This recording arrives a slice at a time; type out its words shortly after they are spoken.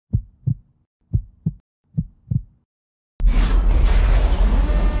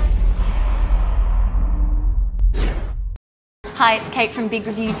Hi, it's Kate from Big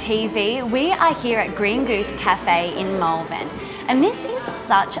Review TV. We are here at Green Goose Cafe in Malvern. And this is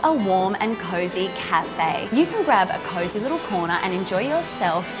such a warm and cozy cafe. You can grab a cozy little corner and enjoy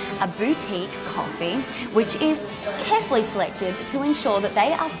yourself a boutique coffee, which is carefully selected to ensure that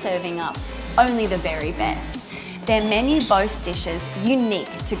they are serving up only the very best. Their menu boasts dishes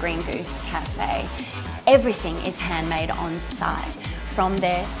unique to Green Goose Cafe. Everything is handmade on site, from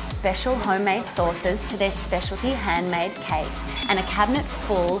their special homemade sauces to their specialty handmade cakes, and a cabinet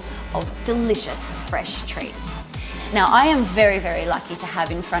full of delicious fresh treats. Now, I am very, very lucky to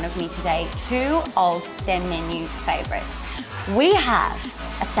have in front of me today two of their menu favourites. We have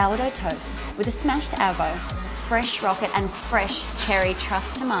a sourdough toast with a smashed avo, fresh rocket and fresh cherry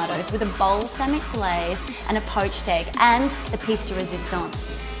truss tomatoes with a balsamic glaze and a poached egg, and the piece de resistance,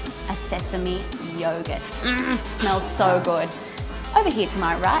 a sesame yogurt. Smells so good. Over here to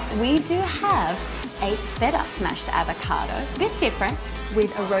my right, we do have a feta smashed avocado, a bit different,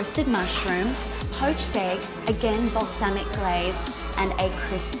 with a roasted mushroom, poached egg, again balsamic glaze, and a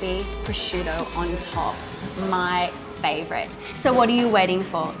crispy prosciutto on top. My favourite. So what are you waiting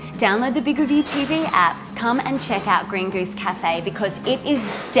for? Download the Big Review TV app, come and check out Green Goose Cafe because it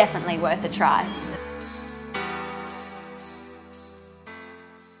is definitely worth a try.